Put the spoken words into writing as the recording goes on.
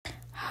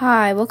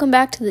Hi, welcome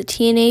back to the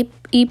TNAE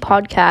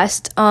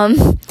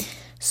podcast.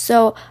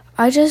 So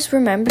I just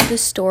remembered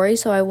this story,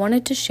 so I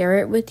wanted to share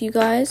it with you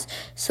guys.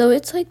 So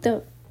it's like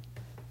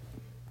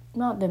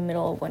not the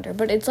middle of winter,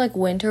 but it's like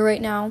winter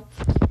right now.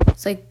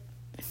 It's like,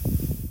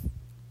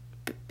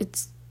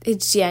 it's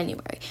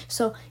January.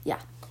 So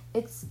yeah,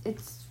 it's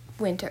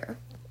winter.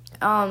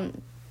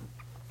 And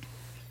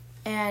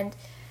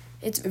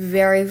it's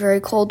very,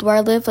 very cold where I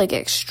live, like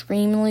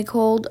extremely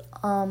cold.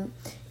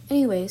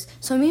 Anyways,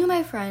 so me and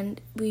my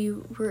friend, we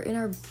were in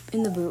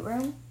the boot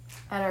room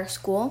at our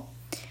school.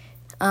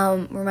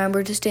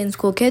 Remember to stay in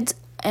school, kids.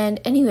 And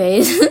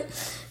anyways,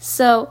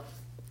 so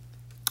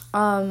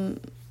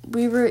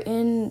we were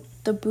in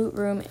the boot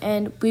room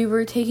and we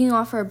were taking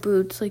off our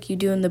boots like you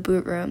do in the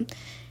boot room.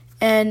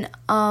 And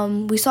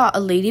we saw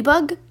a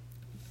ladybug.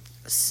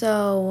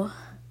 So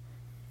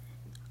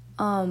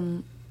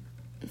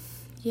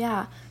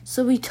yeah.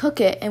 So we took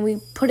it and we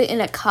put it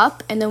in a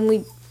cup, and then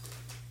we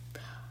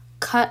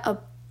cut a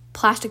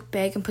plastic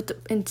bag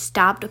and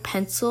stabbed a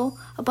pencil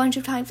a bunch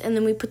of times, and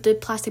then we put the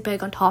plastic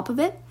bag on top of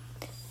it.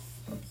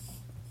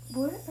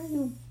 Where are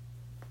you?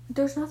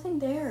 There's nothing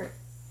there.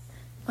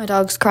 My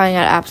dog's crying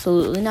out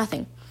absolutely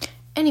nothing.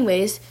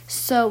 Anyways,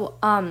 so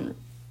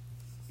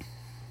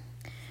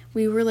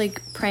we were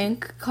like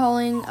prank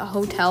calling a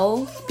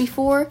hotel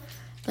before.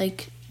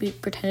 Like we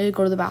pretended to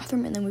go to the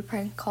bathroom, and then we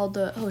prank called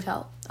a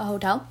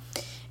hotel.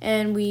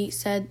 And we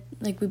said,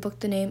 like, we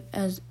booked the name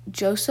as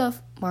Joseph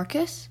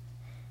Marcus.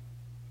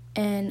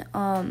 And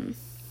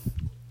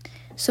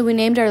so we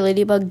named our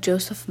ladybug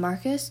Joseph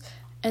Marcus.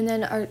 And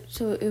then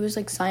so it was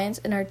like science,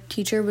 and our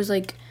teacher was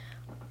like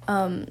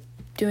doing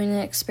an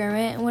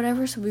experiment and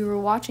whatever. So we were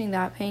watching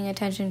that, paying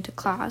attention to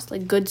class,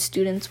 like good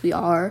students we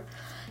are.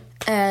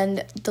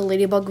 And the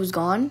ladybug was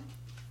gone.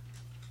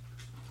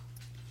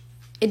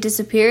 It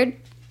disappeared.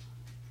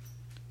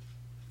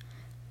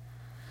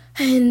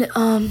 And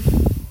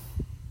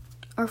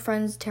our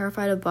friend's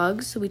terrified of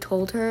bugs, so we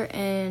told her,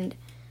 and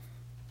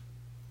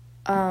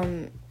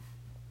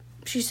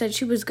she said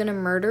she was gonna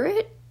murder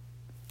it.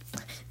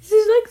 This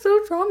is like so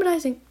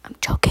traumatizing. I'm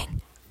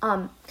joking.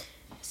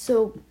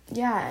 So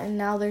yeah, and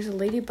now there's a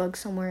ladybug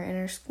somewhere in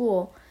our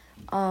school.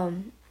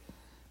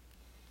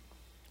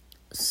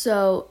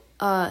 So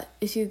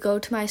if you go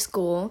to my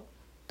school,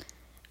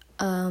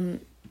 and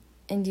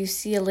you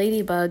see a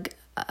ladybug,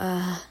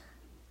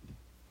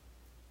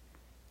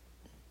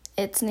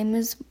 its name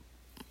is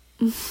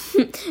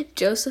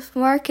Joseph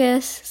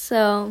Marcus,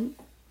 so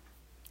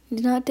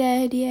he's not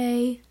dead,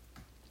 yay.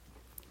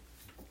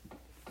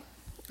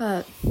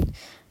 And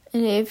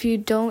if you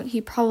don't,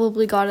 he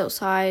probably got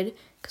outside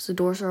because the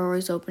doors are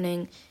always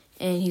opening,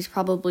 and he's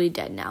probably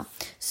dead now.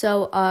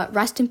 So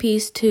rest in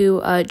peace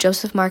to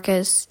Joseph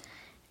Marcus,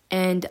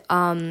 and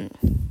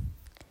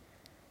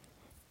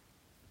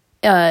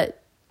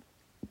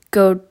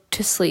go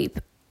to sleep.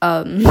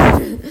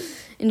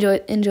 Enjoy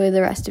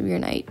the rest of your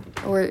night,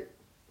 or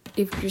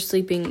if you're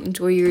sleeping,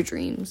 enjoy your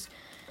dreams.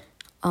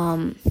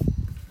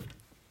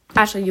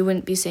 Actually, you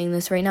wouldn't be saying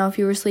this right now if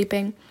you were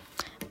sleeping,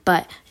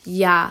 but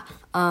yeah,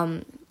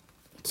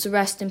 so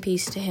rest in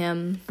peace to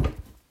him.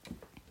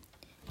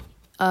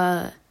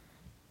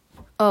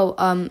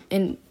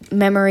 In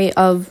memory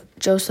of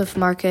Joseph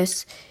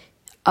Marcus,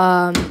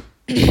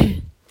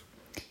 he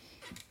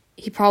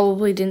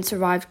probably didn't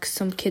survive because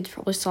some kids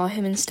probably saw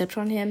him and stepped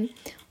on him,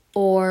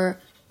 or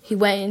he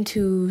went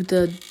into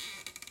the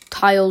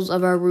tiles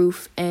of our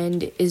roof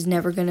and is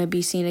never going to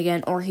be seen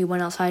again, or he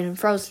went outside and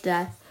froze to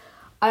death.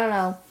 I don't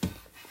know.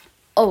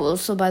 Oh,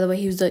 so by the way,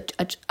 he was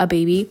a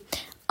baby.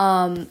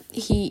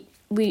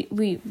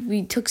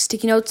 We took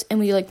sticky notes and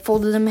we like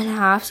folded them in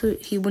half so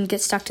he wouldn't get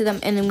stuck to them,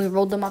 and then we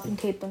rolled them up and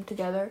taped them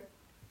together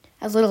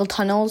as little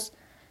tunnels.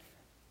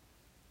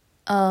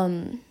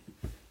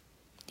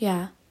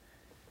 Yeah.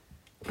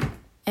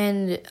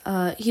 And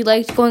he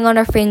liked going on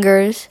our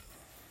fingers,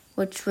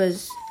 which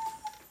was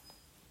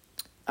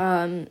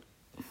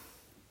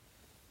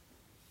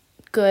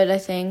good, I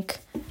think.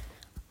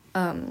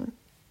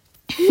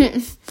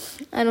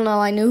 I don't know,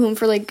 I knew him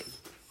for like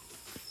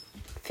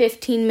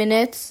 15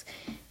 minutes,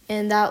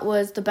 and that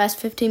was the best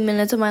 15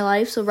 minutes of my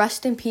life, so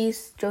rest in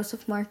peace,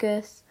 Joseph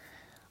Marcus.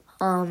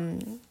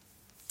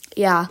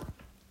 Yeah.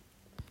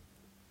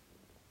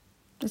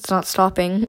 It's not stopping.